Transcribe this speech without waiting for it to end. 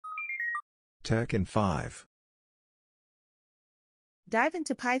Tech in 5. Dive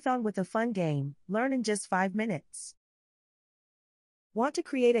into Python with a fun game, learn in just 5 minutes. Want to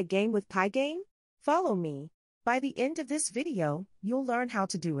create a game with PyGame? Follow me. By the end of this video, you'll learn how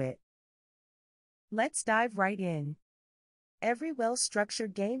to do it. Let's dive right in. Every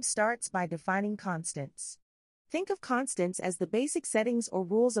well-structured game starts by defining constants. Think of constants as the basic settings or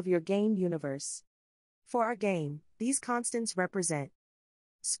rules of your game universe. For our game, these constants represent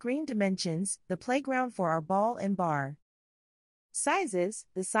screen dimensions, the playground for our ball and bar. Sizes,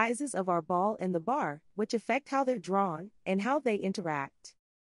 the sizes of our ball and the bar, which affect how they're drawn and how they interact.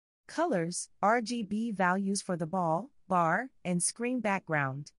 Colors, RGB values for the ball, bar, and screen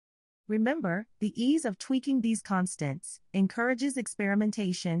background. Remember, the ease of tweaking these constants encourages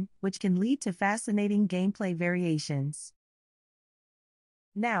experimentation, which can lead to fascinating gameplay variations.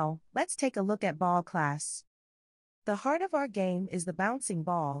 Now, let's take a look at ball class. The heart of our game is the bouncing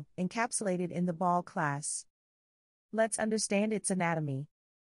ball, encapsulated in the ball class. Let's understand its anatomy.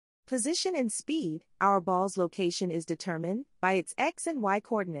 Position and speed, our ball's location is determined by its x and y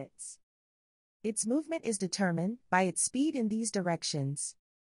coordinates. Its movement is determined by its speed in these directions.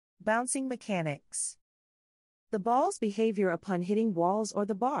 Bouncing mechanics. The ball's behavior upon hitting walls or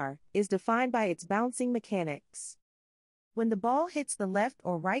the bar is defined by its bouncing mechanics. When the ball hits the left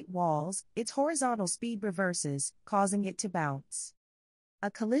or right walls, its horizontal speed reverses, causing it to bounce.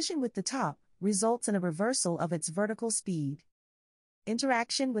 A collision with the top results in a reversal of its vertical speed.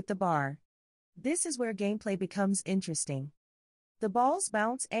 Interaction with the bar. This is where gameplay becomes interesting. The ball's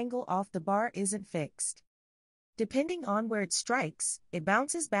bounce angle off the bar isn't fixed. Depending on where it strikes, it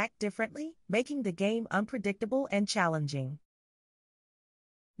bounces back differently, making the game unpredictable and challenging.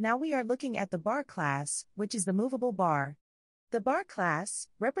 Now we are looking at the bar class, which is the movable bar. The bar class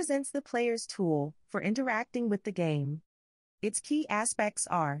represents the player's tool for interacting with the game. Its key aspects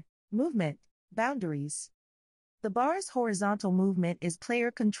are movement, boundaries. The bar's horizontal movement is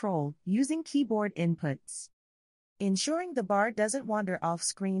player-controlled using keyboard inputs. Ensuring the bar doesn't wander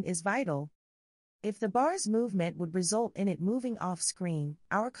off-screen is vital. If the bar's movement would result in it moving off-screen,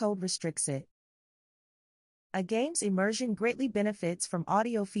 our code restricts it. A game's immersion greatly benefits from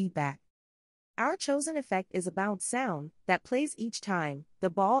audio feedback. Our chosen effect is a bounce sound that plays each time the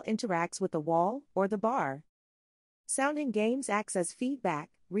ball interacts with the wall or the bar. Sound in games acts as feedback,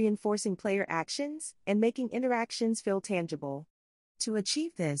 reinforcing player actions and making interactions feel tangible. To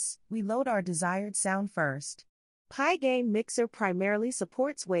achieve this, we load our desired sound first. PyGame Mixer primarily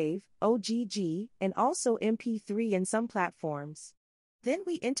supports WAV, OGG, and also MP3 in some platforms. Then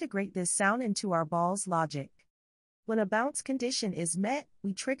we integrate this sound into our ball's logic. When a bounce condition is met,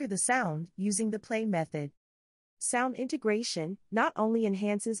 we trigger the sound using the play method. Sound integration not only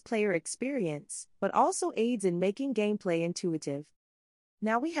enhances player experience, but also aids in making gameplay intuitive.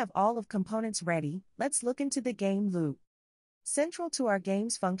 Now we have all of components ready, let's look into the game loop. Central to our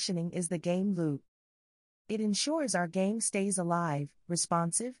game's functioning is the game loop. It ensures our game stays alive,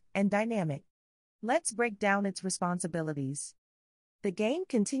 responsive, and dynamic. Let's break down its responsibilities. The game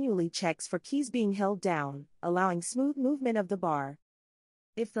continually checks for keys being held down, allowing smooth movement of the bar.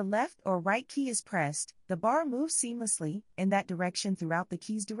 If the left or right key is pressed, the bar moves seamlessly in that direction throughout the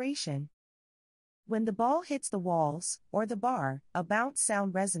key's duration. When the ball hits the walls or the bar, a bounce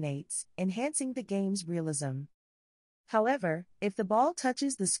sound resonates, enhancing the game's realism. However, if the ball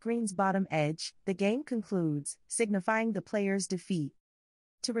touches the screen's bottom edge, the game concludes, signifying the player's defeat.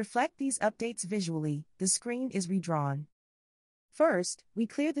 To reflect these updates visually, the screen is redrawn. First, we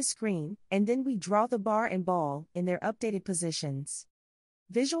clear the screen, and then we draw the bar and ball in their updated positions.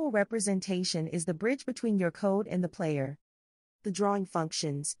 Visual representation is the bridge between your code and the player. The drawing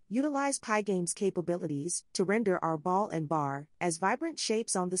functions utilize PyGame's capabilities to render our ball and bar as vibrant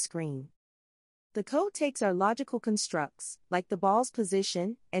shapes on the screen. The code takes our logical constructs, like the ball's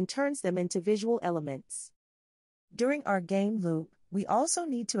position, and turns them into visual elements. During our game loop, we also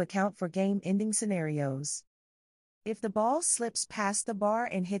need to account for game-ending scenarios. If the ball slips past the bar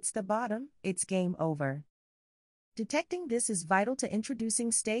and hits the bottom, it's game over. Detecting this is vital to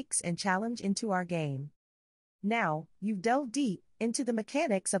introducing stakes and challenge into our game. Now, you've delved deep into the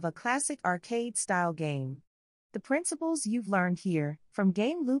mechanics of a classic arcade-style game. The principles you've learned here, from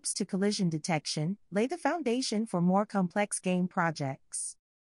game loops to collision detection, lay the foundation for more complex game projects.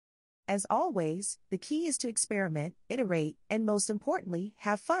 As always, the key is to experiment, iterate, and most importantly,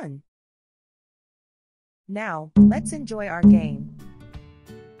 have fun. Now, let's enjoy our game.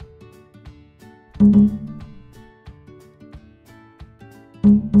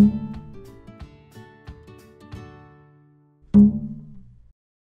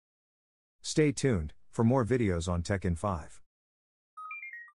 Stay tuned for more videos on Tech in 5.